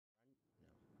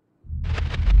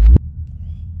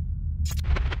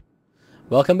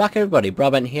Welcome back everybody,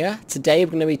 Broadbent here. Today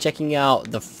we're going to be checking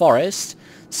out the forest.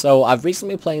 So I've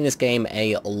recently been playing this game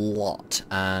a lot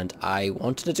and I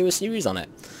wanted to do a series on it.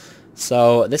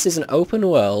 So this is an open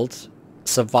world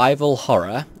survival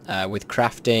horror with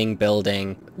crafting,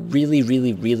 building,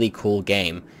 really cool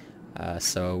game.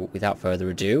 So without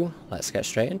further ado, let's get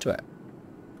straight into it.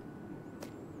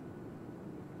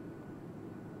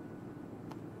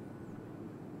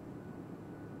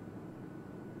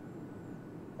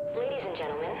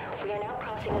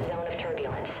 A zone of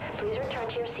turbulence. Please return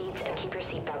to your seats and keep your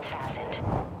seatbelts fastened.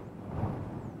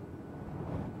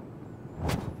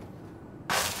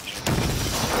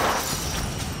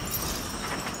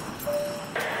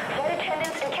 Flight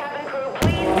attendants and cabin crew,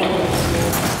 please.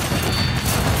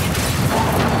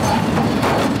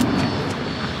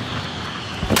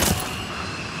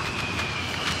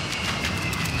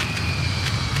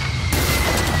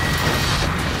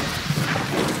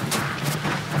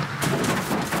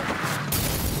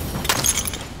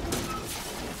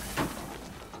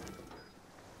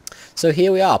 So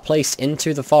here we are, placed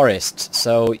into the forest.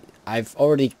 So I've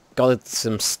already got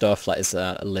some stuff, like there's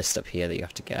a list up here that you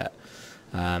have to get.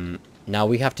 Now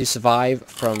we have to survive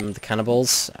from the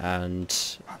cannibals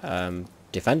and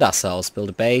defend ourselves, build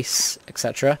a base,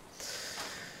 etc.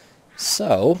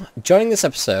 So, during this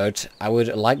episode, I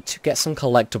would like to get some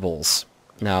collectibles.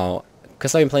 Now,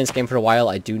 because I've been playing this game for a while,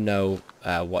 I do know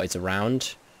what is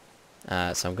around.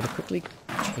 So I'm going to quickly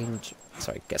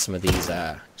get some of these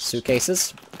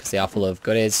suitcases, because they are full of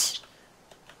goodies.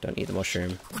 Don't eat the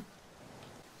mushroom.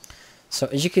 So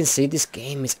as you can see, this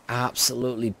game is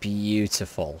absolutely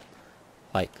beautiful.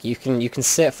 Like, you can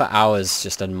sit for hours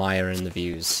just admiring the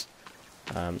views.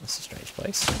 That's a strange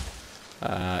place.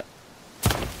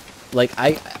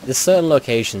 There's certain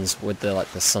locations with the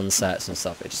sunsets and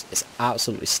stuff. It's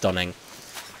absolutely stunning.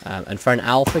 And for an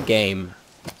alpha game,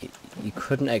 you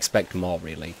couldn't expect more,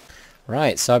 really.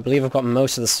 Right, so I believe I've got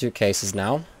most of the suitcases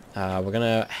now. We're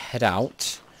gonna head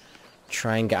out,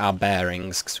 try and get our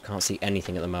bearings, because we can't see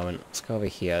anything at the moment. Let's go over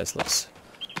here, this looks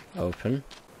open.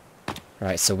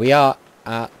 Right, so we are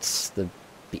at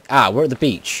we're at the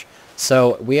beach.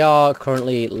 So we are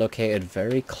currently located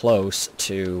very close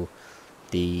to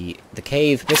the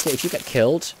cave. Basically, if you get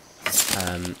killed,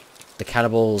 the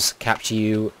cannibals capture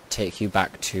you, take you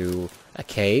back to a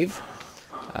cave,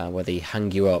 where they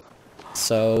hang you up.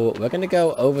 So we're going to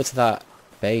go over to that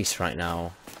base right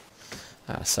now.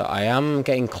 So I am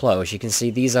getting close. You can see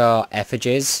these are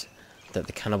effigies that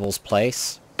the cannibals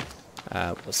place.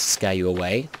 Will scare you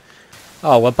away.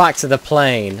 Oh, we're back to the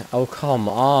plane. Oh, come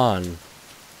on.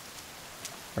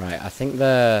 Right, I think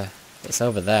it's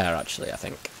over there, actually, I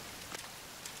think.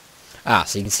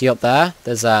 So you can see up there,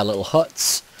 there's little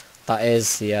huts. That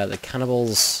is the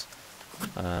cannibals...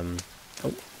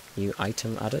 new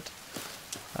item added.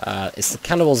 It's the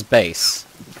cannibals' base,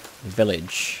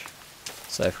 village.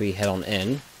 So if we head on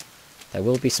in, there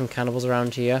will be some cannibals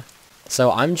around here.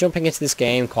 So I'm jumping into this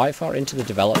game quite far into the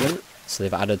development, so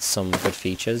they've added some good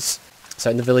features.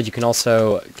 So in the village you can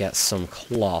also get some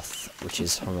cloth, which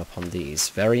is hung up on these.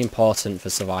 Very important for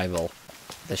survival.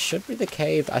 There should be the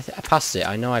cave. I passed it.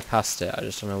 I know I passed it. I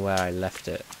just don't know where I left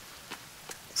it.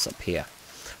 It's up here.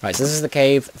 Right, so this is the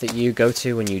cave that you go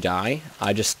to when you die.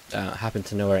 I just happen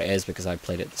to know where it is because I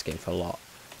played this game for a lot.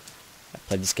 I've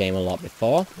played this game a lot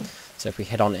before. So if we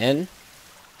head on in,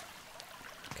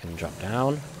 we can drop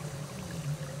down.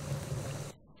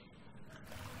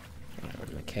 Right, we're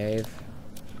in the cave.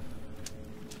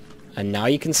 And now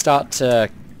you can start to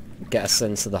get a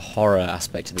sense of the horror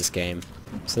aspect of this game.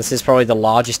 So this is probably the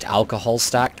largest alcohol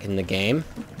stack in the game.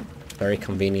 Very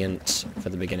convenient for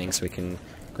the beginning, so we can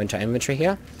go into our inventory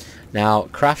here. Now,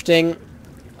 crafting,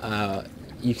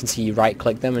 you can see you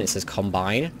right-click them and it says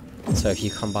combine. So if you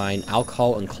combine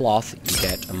alcohol and cloth, you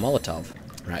get a Molotov.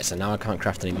 Right, so now I can't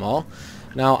craft anymore.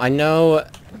 Now, I know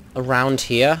around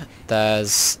here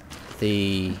there's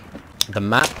the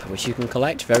map, which you can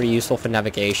collect. Very useful for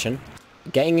navigation.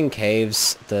 Getting in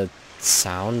caves, the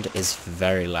sound is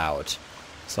very loud.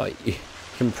 So you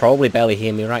can probably barely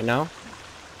hear me right now.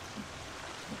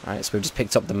 Alright, so we've just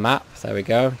picked up the map. There we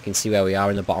go. You can see where we are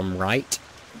in the bottom right.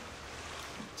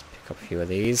 Let's pick up a few of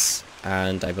these.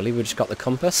 And I believe we just got the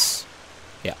compass.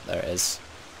 Yeah, there it is.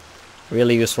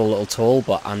 Really useful little tool,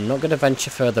 but I'm not going to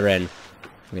venture further in.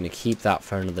 I'm going to keep that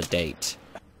for another date.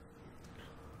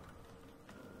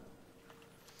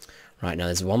 Right, now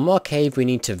there's one more cave we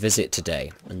need to visit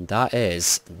today. And that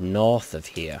is north of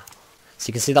here. So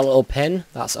you can see that little pin?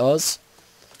 That's us.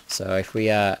 So if we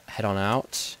head on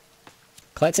out...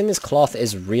 Collecting this cloth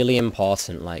is really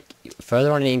important. Like,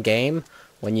 further on in game,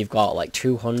 when you've got like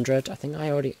 200. I think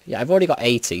I've already got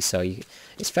 80, so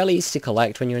it's fairly easy to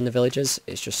collect when you're in the villages.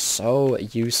 It's just so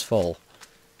useful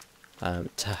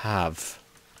to have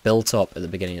built up at the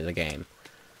beginning of the game.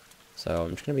 So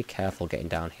I'm just going to be careful getting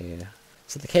down here.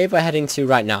 So the cave we're heading to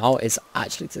right now is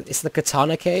actually, it's the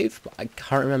Katana cave, but I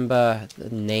can't remember the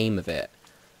name of it.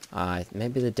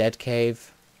 Maybe the Dead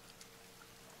Cave.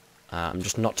 I'm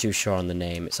just not too sure on the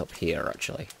name. It's up here,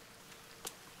 actually.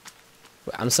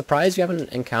 I'm surprised we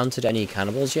haven't encountered any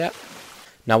cannibals yet.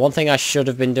 Now, one thing I should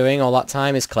have been doing all that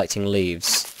time is collecting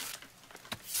leaves.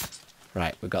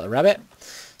 Right, we've got the rabbit.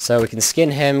 So we can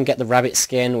skin him, get the rabbit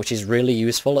skin, which is really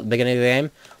useful at the beginning of the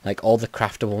game. Like, all the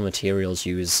craftable materials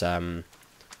use, the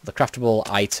craftable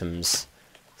items,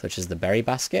 such as the berry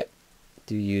basket,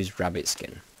 do use rabbit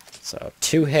skin. So,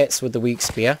 2 hits with the weak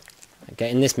spear.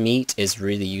 Getting this meat is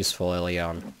really useful early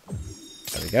on.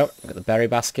 There we go, we've got the berry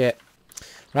basket.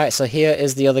 Right, so here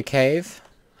is the other cave.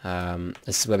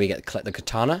 This is where we collect the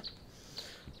katana.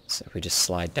 So if we just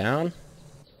slide down.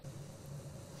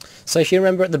 So if you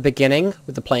remember at the beginning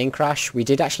with the plane crash, we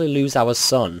did actually lose our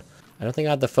son. I don't think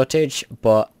I had the footage,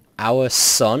 but our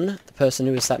son, the person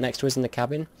who was sat next to us in the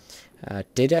cabin,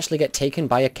 did actually get taken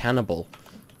by a cannibal.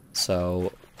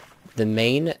 So the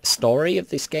main story of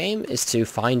this game is to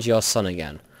find your son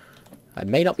again. It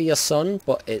may not be your son,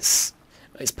 but it's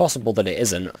possible that it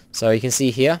isn't. So you can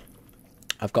see here,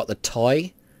 I've got the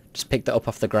toy. Just picked it up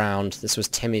off the ground. This was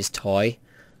Timmy's toy.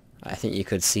 I think you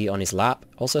could see on his lap.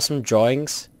 Also some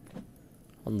drawings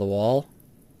on the wall.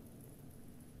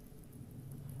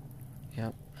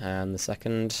 Yep, and the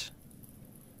second.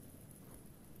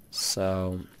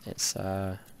 So it's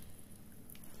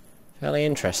fairly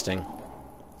interesting.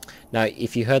 Now,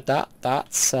 if you heard that,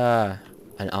 that's an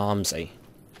Armsy.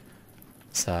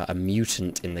 It's a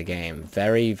mutant in the game.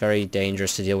 Very, very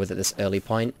dangerous to deal with at this early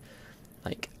point.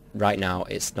 Like, right now,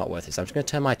 it's not worth it. So I'm just going to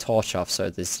turn my torch off so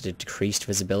there's a decreased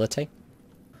visibility.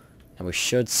 And we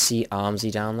should see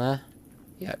Armsy down there.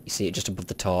 Yeah, you see it just above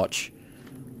the torch.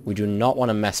 We do not want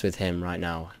to mess with him right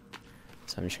now.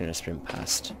 So I'm just going to sprint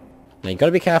past. Now, you've got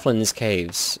to be careful in these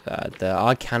caves. There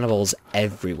are cannibals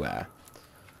everywhere.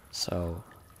 So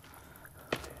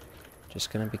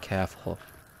just going to be careful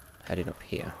heading up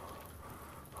here.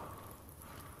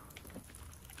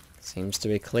 Seems to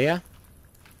be clear.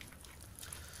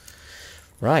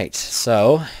 Right,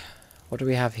 so what do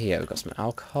we have here? We've got some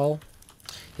alcohol.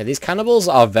 Yeah, these cannibals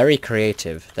are very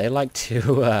creative. They like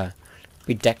to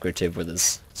be decorative with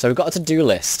us. So we've got a to-do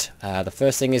list. The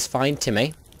first thing is find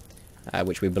Timmy,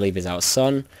 which we believe is our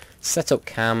son. Set up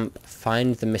camp,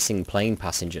 find the missing plane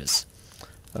passengers.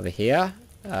 Over here,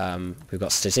 we've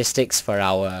got statistics for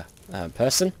our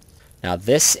person. Now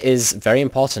this is very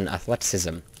important,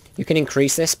 athleticism. You can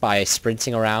increase this by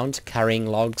sprinting around, carrying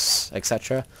logs,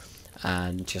 etc.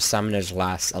 And your stamina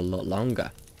lasts a lot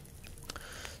longer.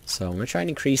 So I'm going to try and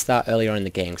increase that earlier in the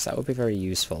game, because that would be very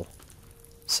useful.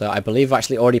 So I believe I've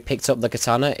actually already picked up the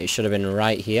katana. It should have been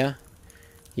right here.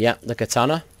 Yeah, the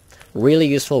katana. Really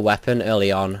useful weapon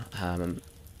early on.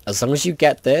 As long as you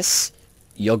get this,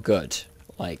 you're good.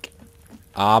 Like,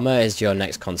 armor is your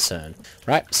next concern.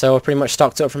 Right, so we're pretty much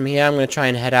stocked up from here. I'm going to try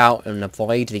and head out and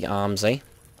avoid the Armsy.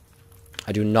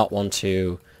 I do not want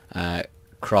to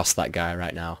cross that guy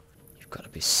right now. You've got to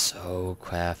be so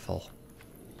careful.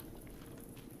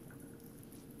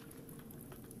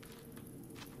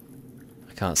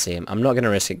 I can't see him. I'm not going to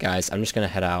risk it, guys. I'm just going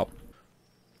to head out.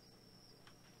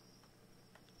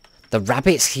 The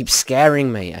rabbits keep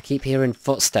scaring me. I keep hearing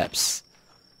footsteps.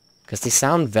 Because they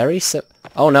sound very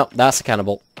Oh no, that's a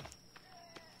cannibal.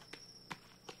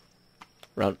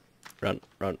 Run, run,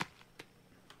 run.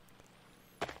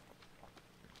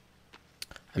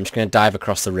 I'm just going to dive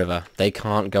across the river. They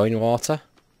can't go in water.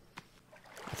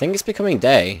 I think it's becoming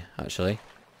day, actually.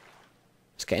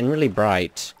 It's getting really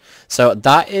bright. So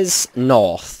that is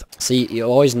north. So you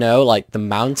always know, like, the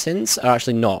mountains are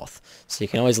actually north. So you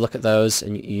can always look at those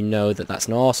and you know that that's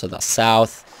north, so that's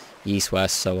south, east,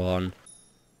 west, so on.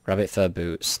 Rabbit fur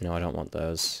boots. No, I don't want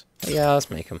those. But yeah, let's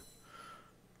make them.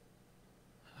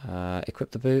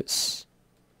 Equip the boots.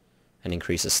 And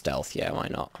increase the stealth. Yeah, why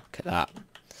not? Look at that.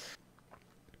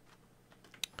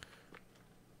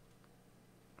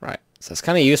 Right, so it's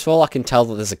kind of useful. I can tell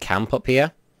that there's a camp up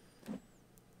here.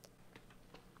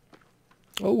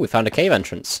 Oh, we found a cave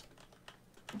entrance.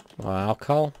 More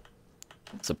alcohol.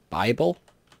 It's a Bible.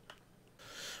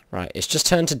 Right, it's just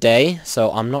turned to day,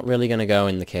 so I'm not really going to go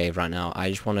in the cave right now. I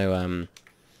just want to,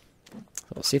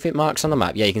 let's see if it marks on the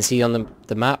map. Yeah, you can see on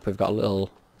the map we've got a little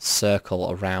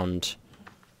circle around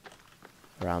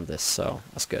this, so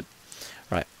that's good.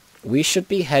 Right, we should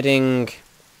be heading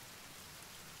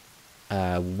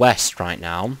west right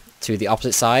now to the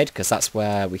opposite side, because that's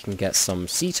where we can get some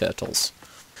sea turtles.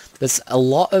 There's a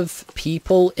lot of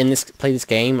people in play this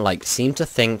game like seem to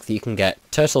think that you can get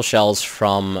turtle shells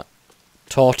from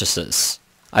tortoises.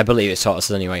 I believe it's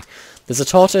tortoises anyway. There's a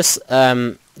tortoise.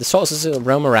 The tortoises that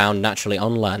roam around naturally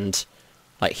on land,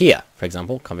 like here, for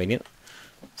example. Convenient.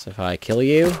 So if I kill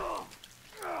you,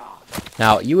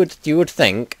 now you would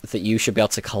think that you should be able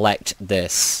to collect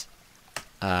this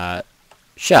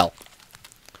shell,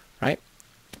 right?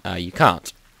 You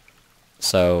can't.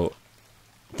 So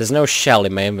there's no shell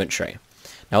in my inventory.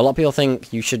 Now a lot of people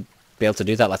think you should be able to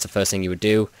do that. That's the first thing you would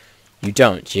do. You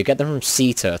don't. You get them from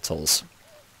sea turtles.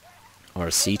 Or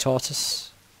a sea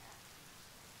tortoise.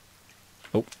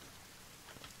 Oh.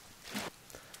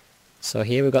 So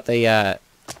here we've got the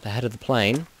head of the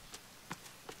plane.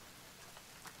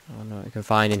 I don't know what we can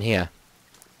find in here.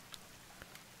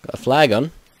 Got a flare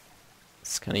gun.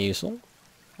 It's kind of useful.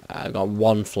 I've got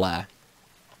one flare.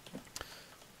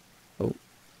 Oh.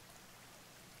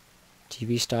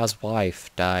 TV star's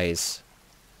wife dies.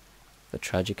 A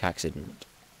tragic accident.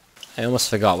 I almost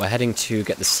forgot. We're heading to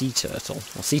get the sea turtle.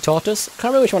 Or sea tortoise? Can't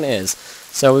remember which one it is.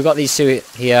 So we've got these two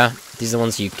here. These are the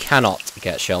ones you cannot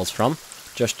get shells from.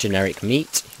 Just generic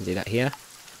meat. You can see that here.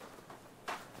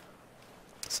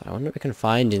 So I wonder what we can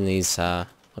find in these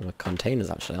little containers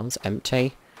actually. That one's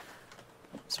empty.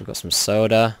 So we've got some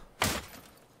soda.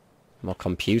 More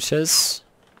computers.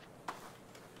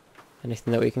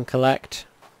 Anything that we can collect?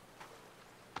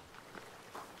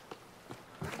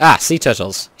 Ah, sea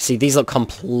turtles. See, these look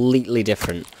completely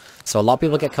different. So a lot of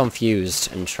people get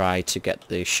confused and try to get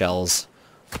the shells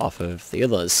off of the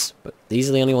others. But these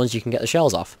are the only ones you can get the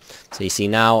shells off. So you see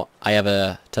now, I have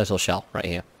a turtle shell right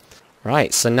here.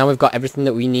 Right, so now we've got everything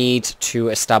that we need to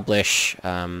establish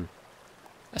a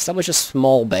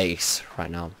small base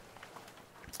right now.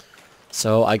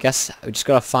 So I guess we just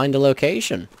gotta find a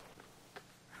location.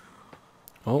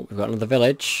 Oh, we've got another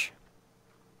village.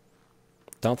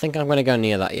 Don't think I'm gonna go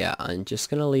near that yet. I'm just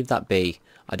gonna leave that be.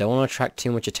 I don't want to attract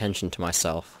too much attention to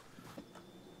myself.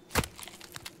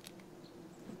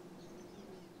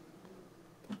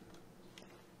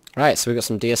 Right, so we've got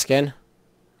some deer skin.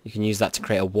 You can use that to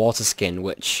create a water skin,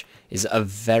 which is a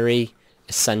very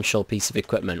essential piece of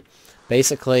equipment.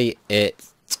 Basically, it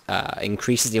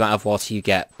increases the amount of water you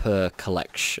get per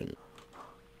collection.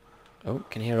 Oh,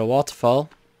 can hear a waterfall.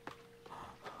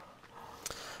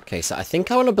 Okay, so I think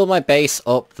I want to build my base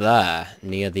up there,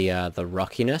 near the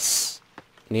rockiness.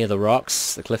 Near the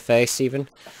rocks, the cliff face even.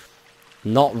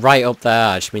 Not right up there,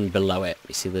 I just mean below it.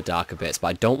 You see the darker bits, but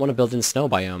I don't want to build in snow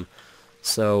biome.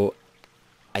 So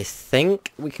I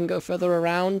think we can go further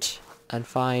around and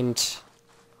find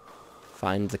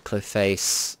the cliff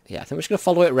face. Yeah, I think we're just going to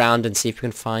follow it around and see if we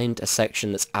can find a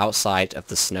section that's outside of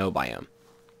the snow biome.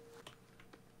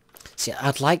 See,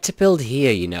 I'd like to build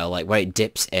here, you know, like where it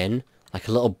dips in, like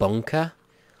a little bunker.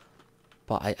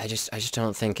 But I just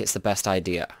don't think it's the best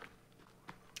idea.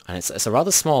 And it's a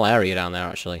rather small area down there,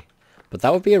 actually. But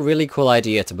that would be a really cool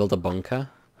idea to build a bunker.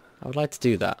 I would like to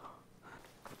do that.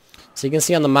 So you can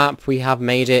see on the map, we have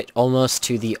made it almost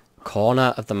to the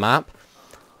corner of the map.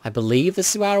 I believe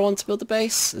this is where I want to build the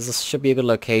base. This should be a good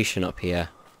location up here.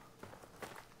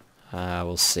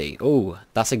 We'll see. Oh,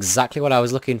 that's exactly what I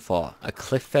was looking for. A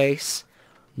cliff face,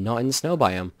 not in the snow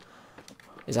biome.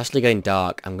 It's actually getting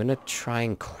dark. I'm going to try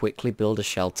and quickly build a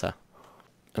shelter.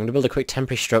 I'm going to build a quick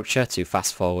temporary structure to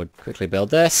fast forward. Quickly build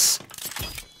this.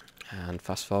 And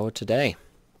fast forward today.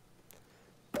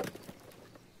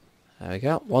 There we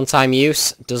go. One-time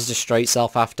use. Does destroy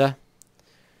itself after.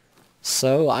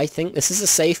 So I think this is a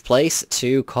safe place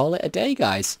to call it a day,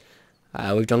 guys.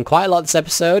 We've done quite a lot this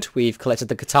episode. We've collected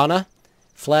the katana,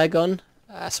 flare gun,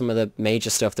 some of the major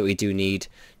stuff that we do need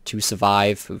to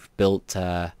survive. We've built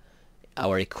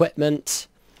our equipment.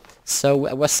 So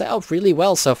we're set up really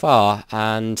well so far,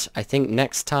 and I think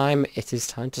next time it is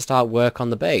time to start work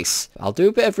on the base. I'll do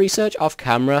a bit of research off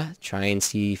camera, try and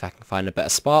see if I can find a better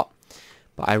spot.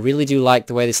 But I really do like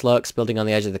the way this looks, building on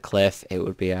the edge of the cliff. It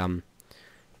would be a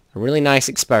really nice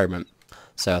experiment.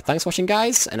 So thanks for watching,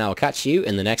 guys, and I'll catch you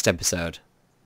in the next episode.